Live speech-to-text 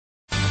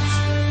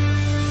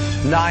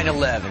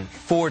9/11,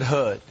 Fort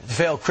Hood, the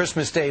failed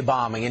Christmas Day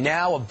bombing, and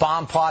now a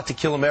bomb plot to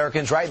kill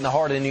Americans right in the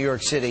heart of New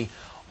York City,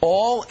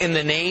 all in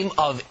the name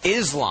of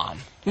Islam.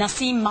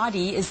 Nasim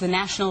Mahdi is the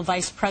national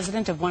vice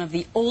president of one of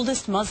the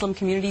oldest Muslim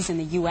communities in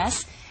the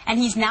U.S., and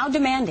he's now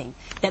demanding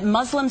that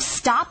Muslims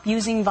stop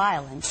using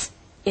violence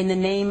in the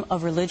name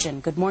of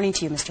religion. Good morning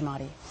to you, Mr.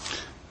 Mahdi.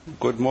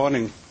 Good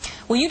morning.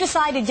 Well, you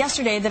decided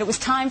yesterday that it was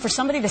time for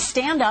somebody to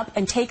stand up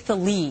and take the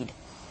lead,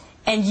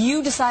 and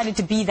you decided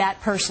to be that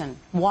person.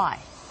 Why?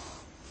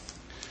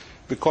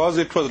 Because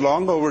it was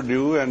long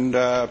overdue and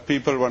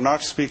people were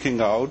not speaking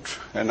out,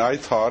 and I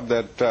thought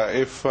that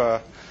if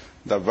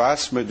the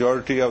vast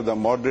majority of the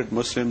moderate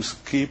Muslims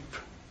keep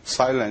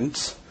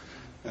silence,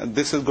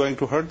 this is going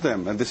to hurt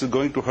them, and this is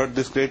going to hurt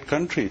this great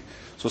country.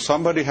 So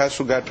somebody has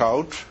to get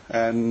out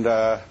and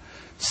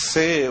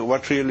say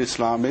what real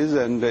Islam is,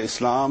 and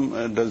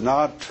Islam does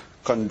not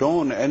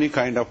condone any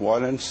kind of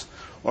violence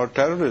or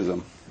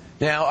terrorism.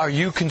 Now, are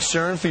you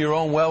concerned for your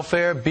own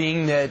welfare,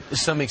 being that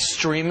some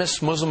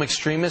extremists, Muslim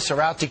extremists, are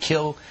out to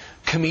kill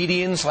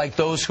comedians like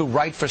those who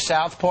write for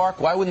South Park?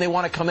 Why wouldn't they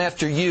want to come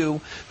after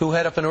you, who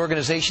head up an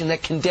organization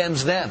that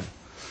condemns them?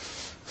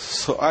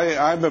 So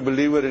I'm a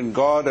believer in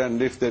God,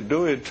 and if they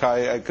do it,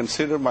 I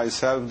consider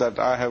myself that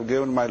I have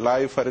given my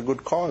life for a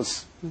good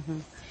cause. Mm-hmm.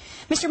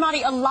 Mr.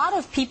 Mahdi, a lot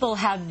of people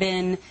have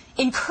been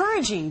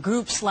encouraging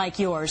groups like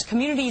yours,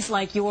 communities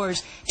like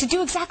yours, to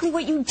do exactly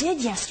what you did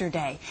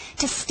yesterday,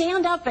 to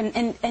stand up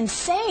and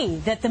say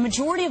that the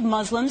majority of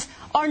Muslims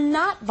are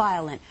not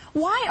violent.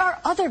 Why are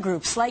other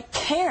groups like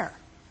CARE,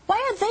 why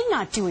are they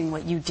not doing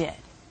what you did?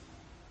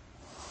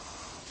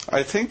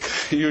 I think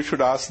you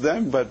should ask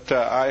them, but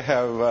I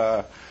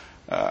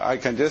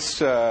can just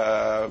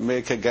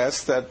make a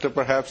guess that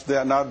perhaps they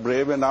are not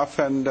brave enough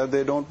and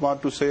they don't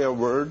want to say a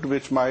word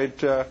which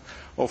might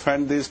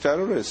offend these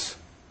terrorists.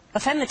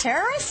 Offend the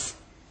terrorists?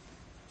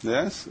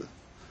 Yes.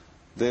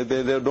 They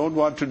don't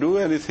want to do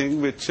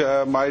anything which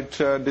might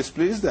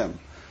displease them.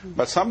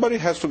 But somebody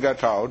has to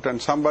get out,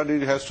 and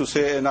somebody has to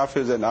say enough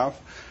is enough,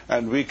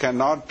 and we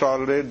cannot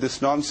tolerate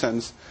this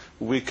nonsense.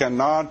 We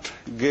cannot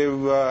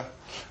give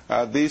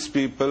these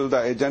people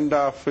the agenda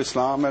of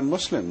Islam and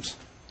Muslims.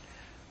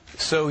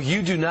 So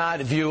you do not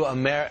view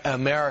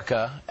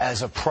America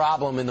as a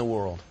problem in the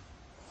world?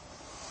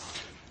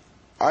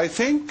 I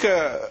think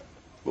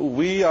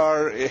we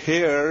are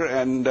here,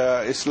 and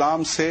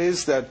Islam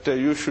says that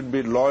you should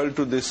be loyal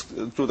to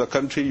the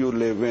country you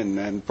live in.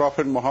 And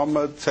Prophet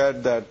Muhammad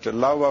said that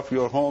love of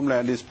your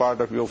homeland is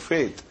part of your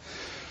faith.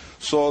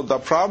 So the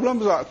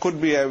problems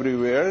could be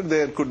everywhere.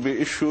 There could be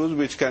issues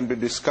which can be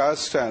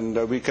discussed,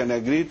 and we can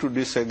agree to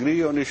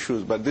disagree on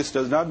issues. But this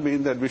does not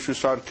mean that we should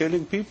start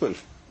killing people.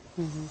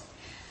 Mm-hmm.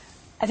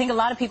 I think a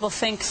lot of people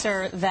think,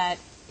 sir, that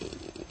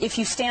if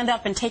you stand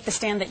up and take the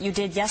stand that you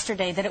did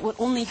yesterday, that it would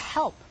only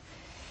help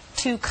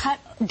to cut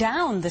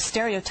down the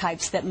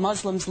stereotypes that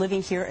Muslims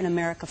living here in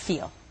America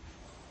feel.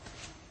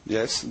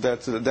 Yes,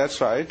 that's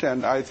right.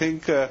 And I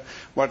think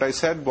what I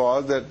said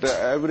was that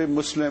every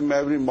Muslim,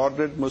 every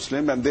moderate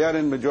Muslim, and they are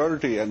in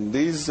majority, and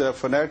these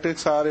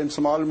fanatics are in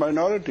small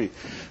minority,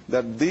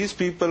 that these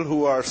people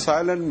who are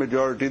silent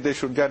majority, they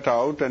should get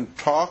out and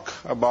talk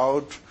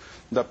about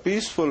the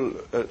peaceful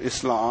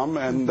Islam,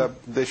 and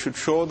they should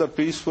show the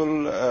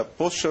peaceful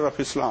posture of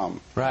Islam.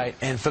 Right.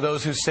 And for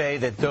those who say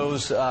that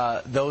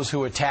those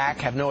who attack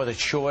have no other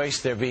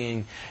choice, they're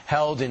being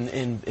held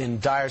in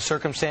dire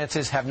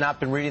circumstances, have not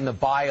been reading the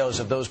bios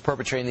of those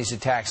perpetrating these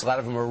attacks. A lot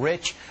of them are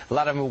rich, a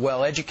lot of them are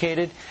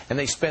well-educated, and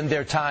they spend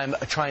their time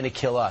trying to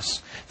kill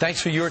us. Thanks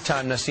for your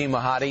time, Nasim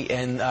Mahdi,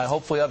 and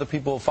hopefully other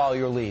people will follow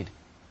your lead.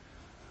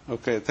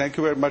 Okay. Thank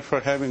you very much for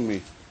having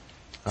me.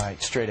 All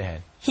right. Straight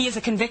ahead. He is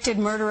a convicted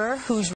murderer whose